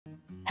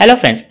Hello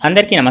friends,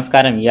 అందరికీ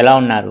నమస్కారం. ఎలా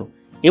ఉన్నారు?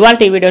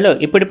 ఇవాల్టి వీడియోలో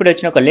ఇప్పుడు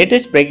వచ్చిన ఒక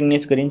లేటెస్ట్ బ్రేకింగ్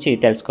న్యూస్ గురించి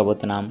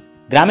తెలుసుకోబోతున్నాం.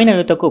 గ్రామీణ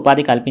యువతకు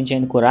ఉపాధి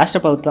కల్పించేందుకు రాష్ట్ర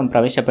ప్రభుత్వం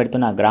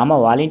ప్రవేశపెడుతున్న గ్రామ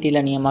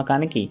వాలంటీర్ల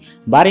నియామకానికి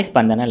భారీ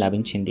స్పందన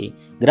లభించింది.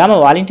 గ్రామ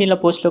వాలంటీర్ల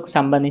పోస్టులకు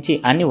సంబంధించి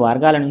అన్ని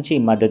వర్గాల నుంచి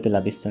మద్దతు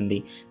లభిస్తుంది.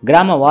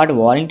 గ్రామ వార్డు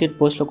వాలంటీర్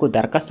పోస్టులకు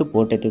దరఖాస్తు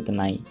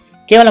పోటెత్తుతున్నాయి.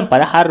 కేవలం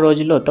 16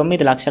 రోజుల్లో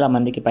 9 లక్షల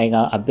మందికి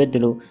పైగా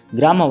అభ్యర్థులు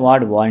గ్రామ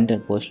వార్డు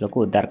వాలంటీర్ పోస్టులకు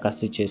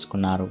దరఖాస్తు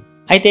చేసుకున్నారు.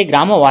 అయితే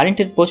గ్రామ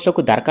వాలంటీర్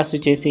పోస్టులకు దరఖాస్తు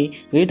చేసి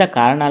వివిధ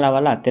కారణాల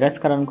వల్ల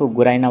తిరస్కరణకు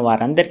గురైన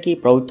వారందరికీ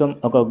ప్రభుత్వం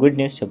ఒక గుడ్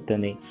న్యూస్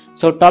చెబుతుంది.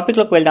 సో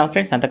టాపిక్లోకి వెళ్దాం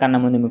ఫ్రెండ్స్. అంతకన్నా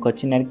ముందు మీకు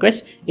వచ్చిన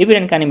రిక్వెస్ట్, ఈ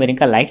వీడియోని కానీ మీరు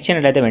ఇంకా లైక్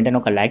చేయనట్లయితే వెంటనే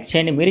ఒక లైక్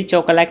చేయండి. మీరు ఇచ్చే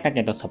ఒక లైక్ నాకు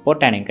ఎంతో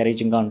సపోర్ట్ అండ్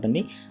ఎంకరేజింగ్గా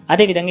ఉంటుంది.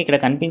 అదేవిధంగా ఇక్కడ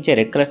కనిపించే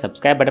రెడ్ కలర్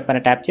సబ్స్క్రైబ్ బటన్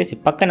పైన ట్యాప్ చేసి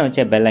పక్కన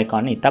వచ్చే బెల్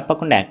ఐకాన్ని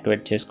తప్పకుండా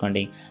యాక్టివేట్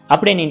చేసుకోండి.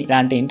 అప్పుడే నేను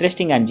ఇలాంటి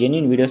interesting and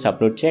genuine videos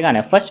upload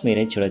చేయగానే ఫస్ట్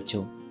మీరే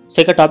చూడొచ్చు. సో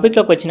ఇక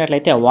టాపిక్లోకి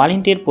వచ్చినట్లయితే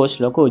వాలంటీర్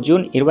పోస్టులకు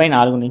జూన్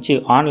 24 నుంచి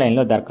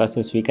ఆన్లైన్లో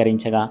దరఖాస్తు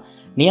స్వీకరించగా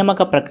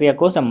నియామక ప్రక్రియ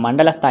కోసం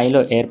మండల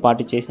స్థాయిలో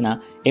ఏర్పాటు చేసిన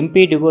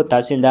ఎంపీడీఓ,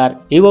 తహసీల్దార్,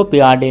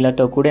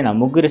 ఈఓపీఆర్డీలతో కూడిన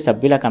 3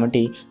 సభ్యుల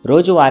కమిటీ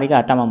రోజువారీగా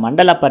తమ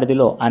మండల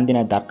పరిధిలో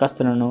అందిన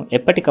దరఖాస్తులను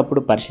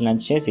ఎప్పటికప్పుడు పరిశీలన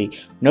చేసి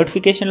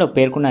నోటిఫికేషన్లో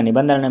పేర్కొన్న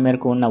నిబంధనల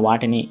మేరకు ఉన్న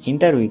వాటిని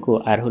ఇంటర్వ్యూకు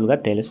అర్హులుగా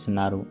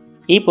తేలుస్తున్నారు.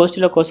 ఈ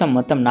పోస్టుల కోసం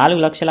మొత్తం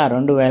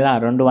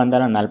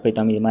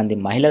 4,02,249 మంది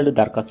మహిళలు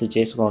దరఖాస్తు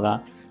చేసుకోగా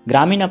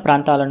గ్రామీణ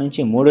ప్రాంతాల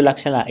నుంచి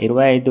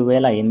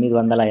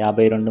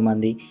 3,25,852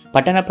 మంది,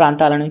 పట్టణ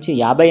ప్రాంతాల నుంచి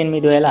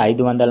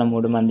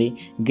 58,503 మంది,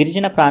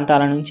 గిరిజన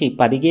ప్రాంతాల నుంచి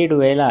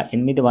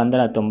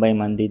 17,890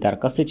 మంది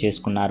దరఖాస్తు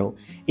చేసుకున్నారు.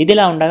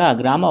 ఇదిలా ఉండగా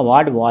గ్రామ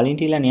వార్డు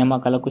వాలంటీర్ల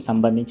నియామకాలకు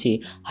సంబంధించి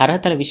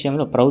అర్హతల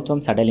విషయంలో ప్రభుత్వం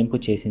సడలింపు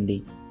చేసింది.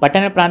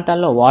 పట్టణ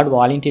ప్రాంతాల్లో వార్డు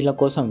వాలంటీర్ల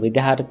కోసం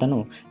విద్యార్హతను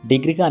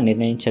డిగ్రీగా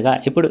నిర్ణయించగా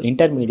ఇప్పుడు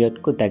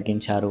ఇంటర్మీడియట్కు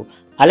తగ్గించారు.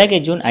 అలాగే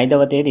జూన్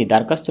 5వ తేదీ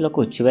దరఖాస్తులకు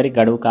చివరి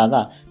గడువు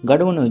కాగా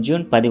గడువును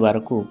జూన్ 10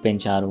 వరకు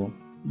పెంచారు.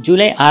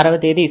 జూలై 6వ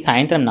తేదీ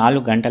సాయంత్రం 4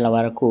 గంటల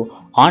వరకు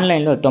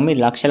ఆన్లైన్లో 9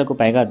 లక్షలకు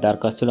పైగా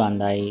దరఖాస్తులు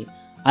అందాయి.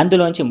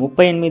 అందులోంచి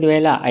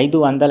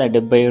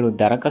 38,577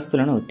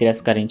 దరఖాస్తులను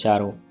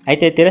తిరస్కరించారు.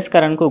 అయితే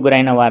తిరస్కరణకు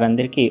గురైన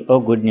వారందరికీ ఓ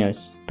గుడ్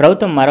న్యూస్.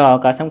 ప్రభుత్వం మరో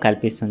అవకాశం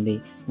కల్పిస్తుంది.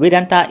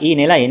 వీరంతా ఈ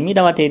నెల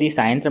 8వ తేదీ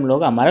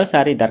సాయంత్రంలోగా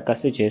మరోసారి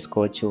దరఖాస్తు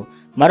చేసుకోవచ్చు.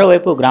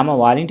 మరోవైపు గ్రామ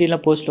వాలంటీర్ల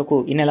పోస్టులకు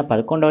ఈ నెల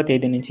 11వ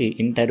తేదీ నుంచి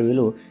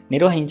ఇంటర్వ్యూలు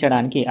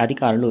నిర్వహించడానికి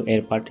అధికారులు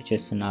ఏర్పాటు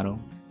చేస్తున్నారు.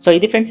 సో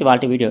ఇది ఫ్రెండ్స్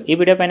ఇవాల్టి వీడియో. ఈ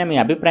వీడియో పైన మీ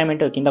అభిప్రాయం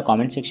ఏంటో కింద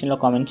కామెంట్ సెక్షన్లో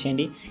కామెంట్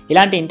చేయండి.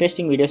 ఇలాంటి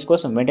ఇంట్రెస్టింగ్ వీడియోస్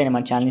కోసం వెంటనే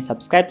మన ఛానల్ని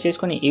సబ్స్క్రైబ్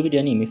చేసుకొని ఈ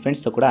వీడియోని మీ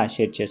ఫ్రెండ్స్తో కూడా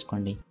షేర్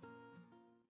చేసుకోండి.